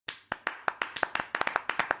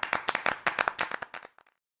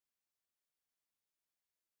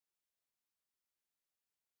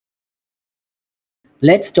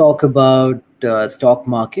Let's talk about stock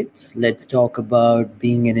markets. Let's talk about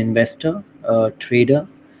being an investor, a trader.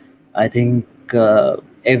 I think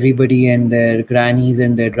everybody and their grannies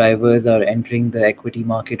and their drivers are entering the equity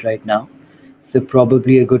market right now. So,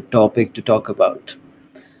 probably a good topic to talk about.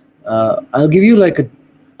 I'll give you like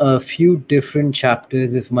a few different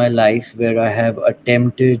chapters of my life where I have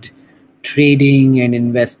attempted trading and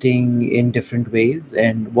investing in different ways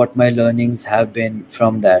and what my learnings have been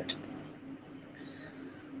from that.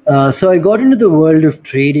 So I got into the world of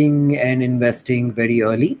trading and investing very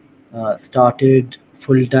early. Started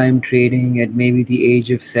full-time trading at maybe the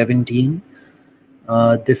age of 17.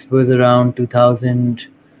 This was around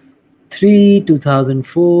 2003,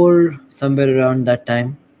 2004, somewhere around that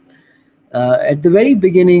time. At the very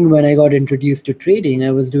beginning, when I got introduced to trading,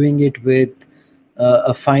 I was doing it with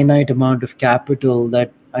a finite amount of capital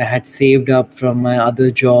that I had saved up from my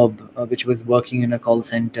other job, which was working in a call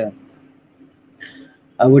center.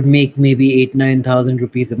 I would make maybe 8,000 to 9,000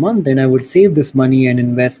 rupees a month, and I would save this money and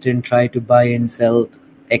invest and try to buy and sell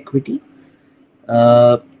equity.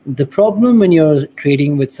 The problem when you're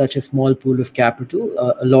trading with such a small pool of capital,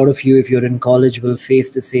 a lot of you, if you're in college, will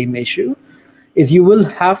face the same issue, is you will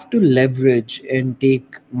have to leverage and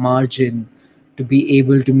take margin to be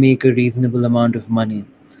able to make a reasonable amount of money.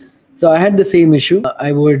 So I had the same issue.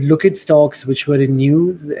 I would look at stocks which were in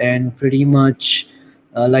news and pretty much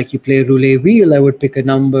like you play a roulette wheel, I would pick a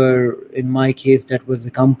number. In my case, that was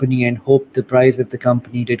the company and hope the price of the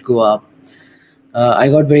company did go up. I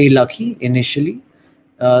got very lucky initially.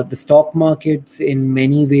 The stock markets in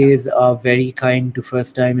many ways are very kind to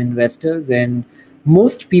first-time investors, and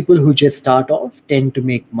most people who just start off tend to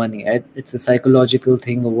make money. It's a psychological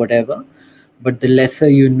thing or whatever, but the lesser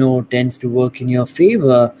you know tends to work in your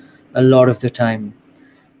favor a lot of the time.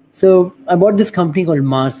 So I bought this company called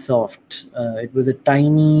Marsoft. It was a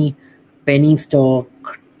tiny penny stock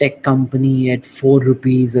tech company at 4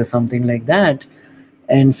 rupees or something like that,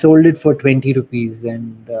 and sold it for 20 rupees.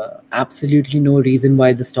 And absolutely no reason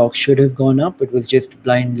why the stock should have gone up. It was just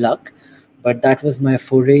blind luck. But that was my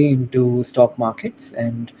foray into stock markets.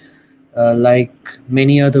 And like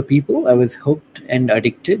many other people, I was hooked and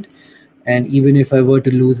addicted. And even if I were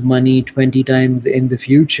to lose money 20 times in the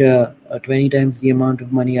future, 20 times the amount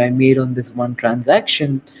of money I made on this one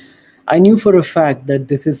transaction, I knew for a fact that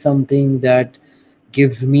this is something that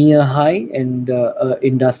gives me a high and a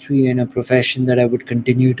industry and a profession that I would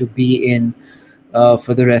continue to be in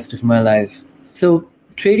for the rest of my life. So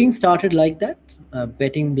trading started like that,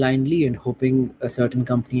 betting blindly and hoping a certain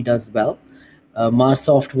company does well.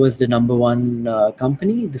 Marsoft was the number one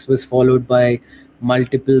company. This was followed by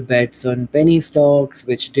multiple bets on penny stocks,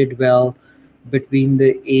 which did well between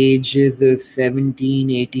the ages of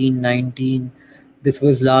 17, 18, 19. This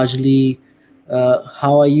was largely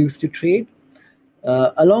how I used to trade.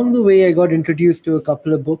 Along the way, I got introduced to a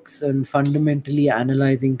couple of books on fundamentally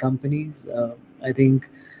analyzing companies. I think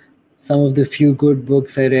some of the few good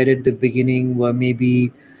books I read at the beginning were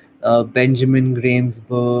maybe Benjamin Graham's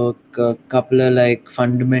book, a couple of like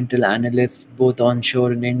fundamental analysts, both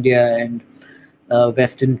onshore in India and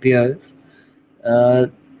Western peers.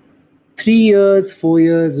 3 years, 4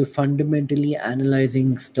 years of fundamentally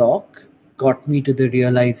analyzing stock got me to the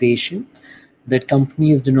realization that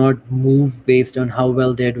companies do not move based on how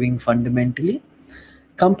well they're doing fundamentally.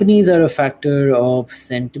 Companies are a factor of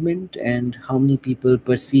sentiment and how many people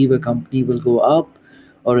perceive a company will go up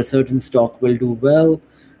or a certain stock will do well.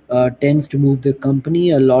 Tends to move the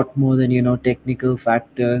company a lot more than technical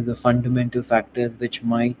factors or fundamental factors which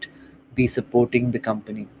might be supporting the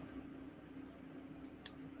company.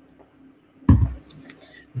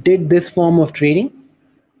 Did this form of trading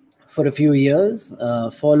for a few years,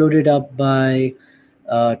 followed it up by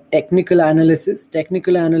technical analysis.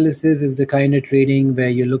 Technical analysis is the kind of trading where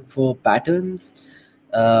you look for patterns.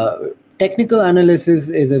 Technical analysis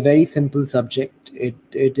is a very simple subject.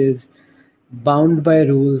 It is bound by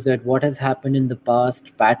rules that what has happened in the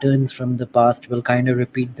past, patterns from the past will kind of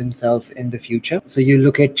repeat themselves in the future. So you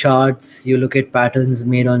look at charts, you look at patterns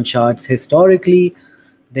made on charts historically,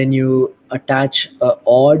 then you attach a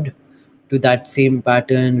odd to that same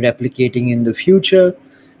pattern replicating in the future.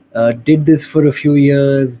 Did this for a few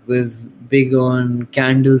years, was big on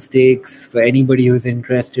candlesticks for anybody who's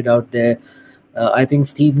interested out there. I think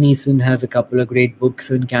Steve Neeson has a couple of great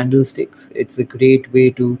books on candlesticks. It's a great way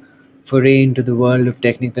to foray into the world of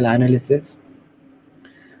technical analysis.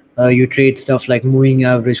 You trade stuff like moving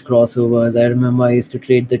average crossovers. I remember I used to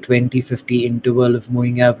trade the 20-50 interval of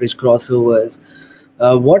moving average crossovers.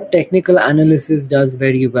 What technical analysis does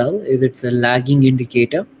very well is it's a lagging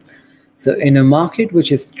indicator. So in a market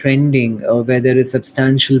which is trending or where there is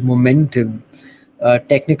substantial momentum,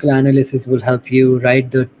 Technical analysis will help you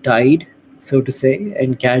ride the tide, so to say,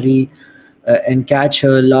 and catch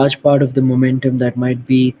a large part of the momentum that might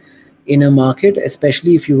be in a market,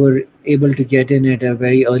 especially if you were able to get in at a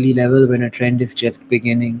very early level when a trend is just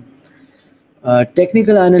beginning.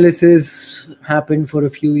 Technical analysis happened for a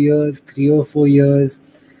few years, 3 or 4 years.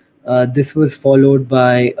 This was followed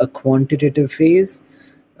by a quantitative phase,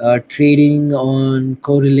 trading on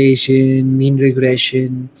correlation, mean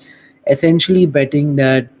regression, essentially betting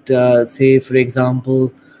that, say, for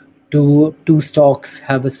example, two stocks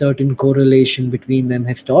have a certain correlation between them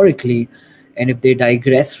historically, and if they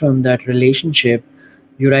digress from that relationship,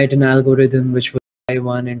 you write an algorithm which will buy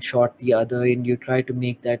one and short the other, and you try to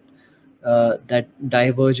make that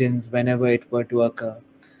divergence whenever it were to occur.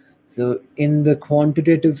 So in the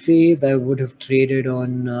quantitative phase, I would have traded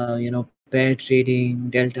on pair trading,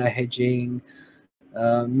 delta hedging,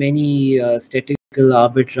 many statistical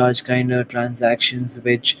arbitrage kind of transactions,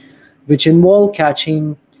 which involve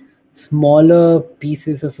catching smaller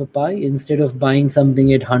pieces of a pie. Instead of buying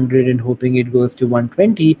something at 100 and hoping it goes to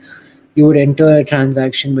 120, you would enter a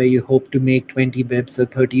transaction where you hope to make 20 bips or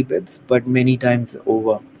 30 bips, but many times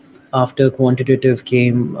over. After quantitative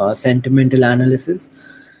came sentimental analysis.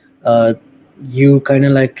 uh, you kind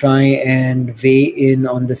of like try and weigh in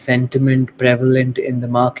on the sentiment prevalent in the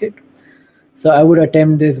market. So I would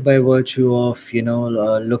attempt this by virtue of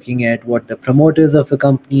looking at what the promoters of a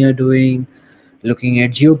company are doing, looking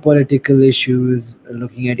at geopolitical issues,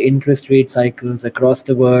 looking at interest rate cycles across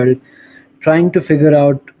the world, trying to figure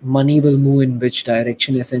out money will move in which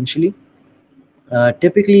direction essentially.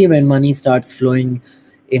 Typically, when money starts flowing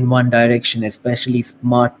in one direction, especially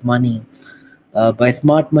smart money, by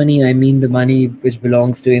smart money, I mean the money which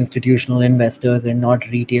belongs to institutional investors and not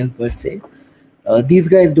retail per se. These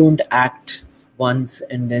guys don't act once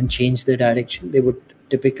and then change their direction. They would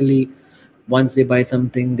typically, once they buy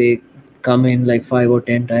something, they come in like 5 or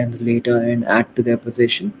 10 times later and add to their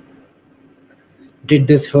position. Did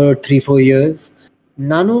this for 3 4 years.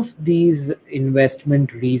 None of these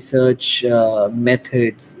investment research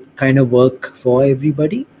methods kind of work for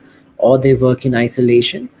everybody, or they work in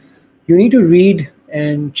isolation. You need to read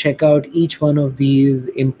and check out each one of these,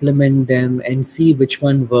 implement them, and see which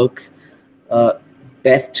one works uh,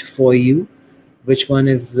 best for you, which one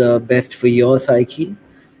is best for your psyche,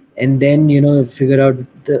 and then figure out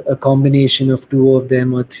a combination of two of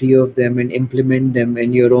them or three of them and implement them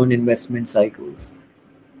in your own investment cycles.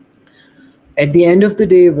 At the end of the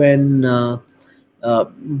day, when uh,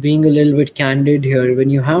 being a little bit candid here, when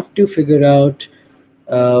you have to figure out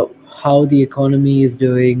how the economy is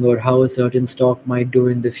doing or how a certain stock might do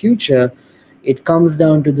in the future, it comes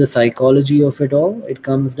down to the psychology of it all. It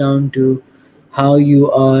comes down to how you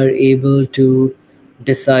are able to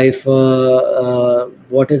decipher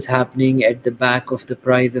what is happening at the back of the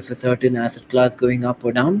price of a certain asset class going up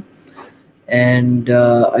or down. And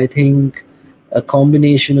I think a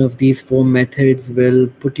combination of these four methods will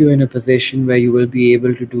put you in a position where you will be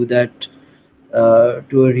able to do that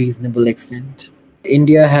to a reasonable extent.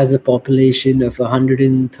 India has a population of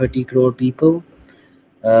 130 crore people.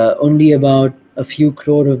 Only about a few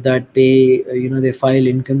crore of that pay, they file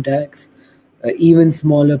income tax. Even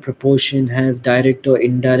smaller proportion has direct or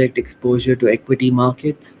indirect exposure to equity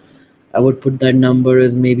markets. I would put that number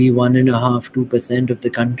as maybe 1.5, 2% of the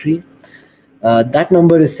country. That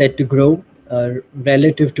number is set to grow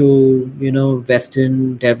relative to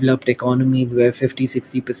Western developed economies where 50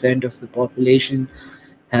 60% of the population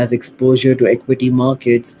has exposure to equity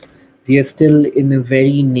markets. We are still in a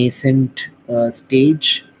very nascent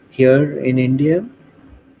stage here in India.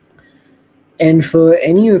 And for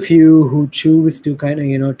any of you who choose to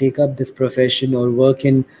kind of take up this profession or work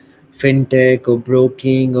in fintech or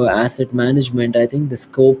broking or asset management, I think the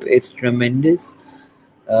scope is tremendous.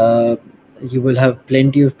 uh, you will have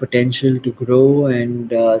plenty of potential to grow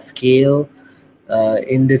and scale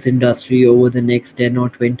in this industry over the next 10 or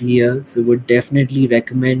 20 years. So would definitely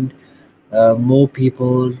recommend more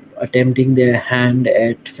people attempting their hand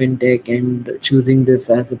at fintech and choosing this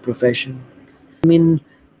as a profession. I mean,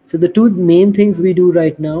 so the two main things we do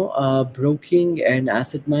right now are broking and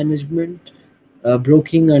asset management.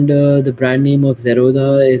 Broking under the brand name of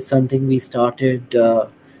Zerodha is something we started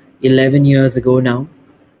 11 years ago now.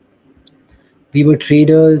 We were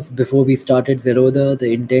traders before we started Zerodha.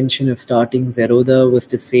 The intention of starting Zerodha was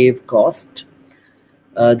to save cost.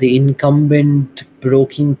 The incumbent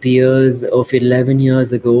broking peers of 11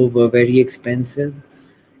 years ago were very expensive.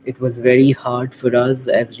 It was very hard for us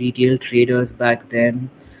as retail traders back then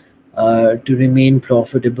to remain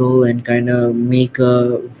profitable and kind of make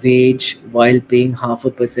a wage while paying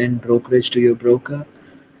 0.5% brokerage to your broker.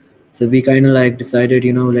 So we kind of like decided,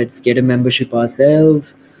 let's get a membership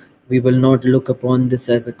ourselves. We will not look upon this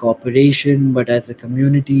as a corporation, but as a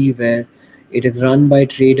community where it is run by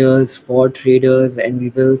traders for traders, and we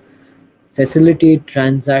will facilitate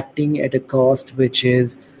transacting at a cost which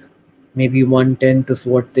is maybe 1/10 of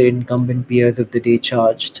what the incumbent peers of the day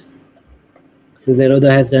charged. So Zerodha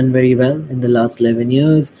has done very well in the last 11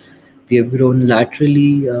 years. We have grown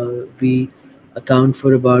laterally. We account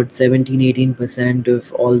for about 17-18%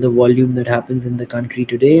 of all the volume that happens in the country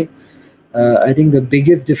today. I think the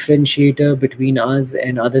biggest differentiator between us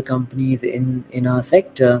and other companies in our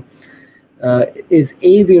sector is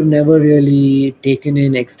we have never really taken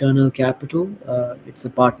in external capital. It's a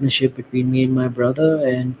partnership between me and my brother,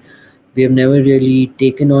 and we have never really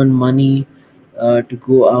taken on money to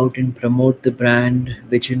go out and promote the brand,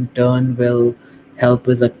 which in turn will help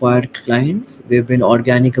us acquire clients. We've been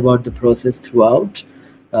organic about the process throughout.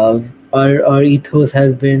 Uh, our ethos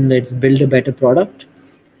has been, let's build a better product,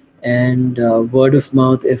 and word of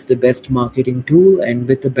mouth is the best marketing tool. And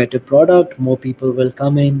with a better product, more people will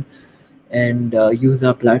come in and use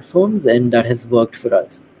our platforms, and that has worked for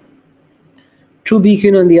us. True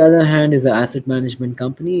Beacon, on the other hand, is an asset management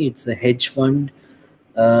company. It's a hedge fund.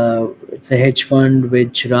 It's a hedge fund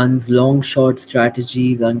which runs long short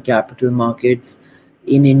strategies on capital markets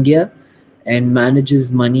in India and manages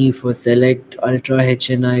money for select ultra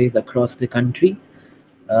HNIs across the country.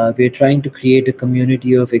 We're trying to create a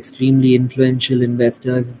community of extremely influential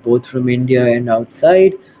investors, both from India and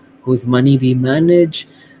outside, whose money we manage.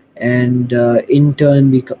 And in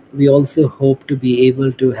turn, we also hope to be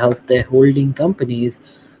able to help their holding companies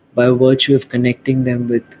by virtue of connecting them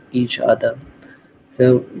with each other.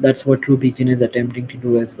 So that's what True Beacon is attempting to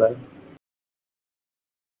do as well.